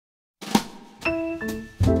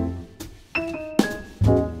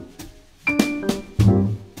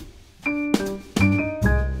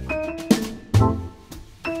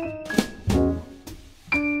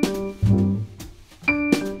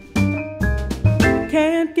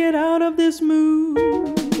Can't get out of this mood.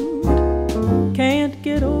 Can't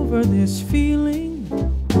get over this feeling.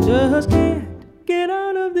 Just can't get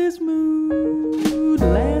out of this mood.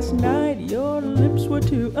 Last night your lips were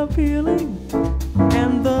too appealing,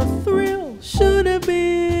 and the thrill should have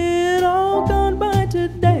been all gone by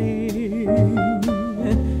today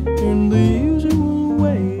in the usual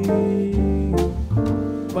way.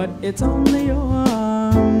 But it's only your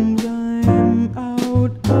arms I'm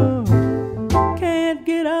out of. Can't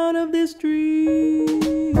get out of this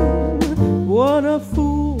dream. What a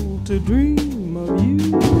fool to dream of you.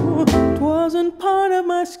 'Twasn't part of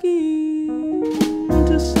my scheme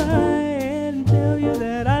to sigh and tell you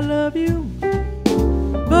that I love you,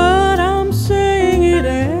 but I'm saying it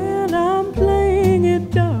and I'm playing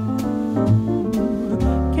it dumb.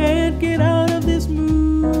 Can't get out of this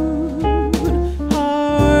mood.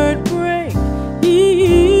 Heartbreak,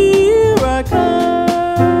 here I come.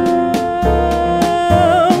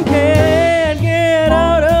 Can't get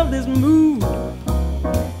out of this mood.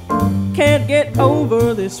 Can't get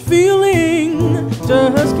over this feeling.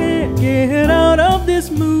 Just can't get out of this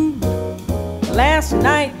mood. Last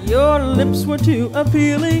night your lips were too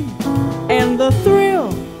appealing, and the thrill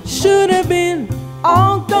should have been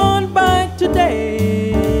all gone by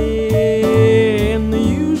today in the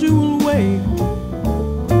usual way.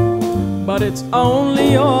 But it's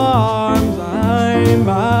only your arms I'm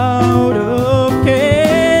out of.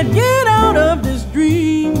 Can't get out of this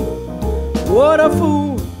dream. What a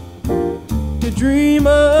fool to dream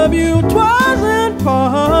of you. 'Twasn't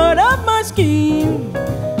part of my scheme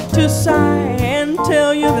to sigh and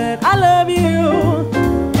tell you that I love you,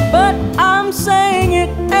 but I'm saying it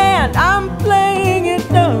and I'm playing it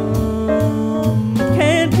dumb.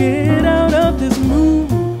 Can't get out of this mood.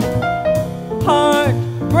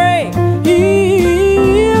 Heartbreak,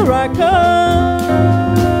 here I come.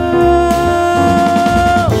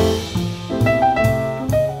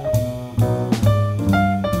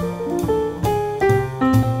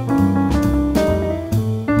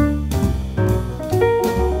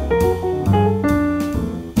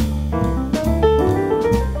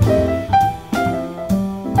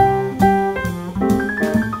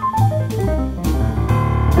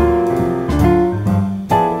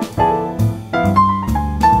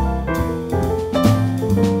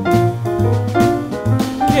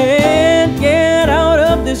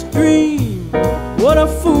 What a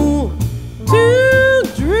fool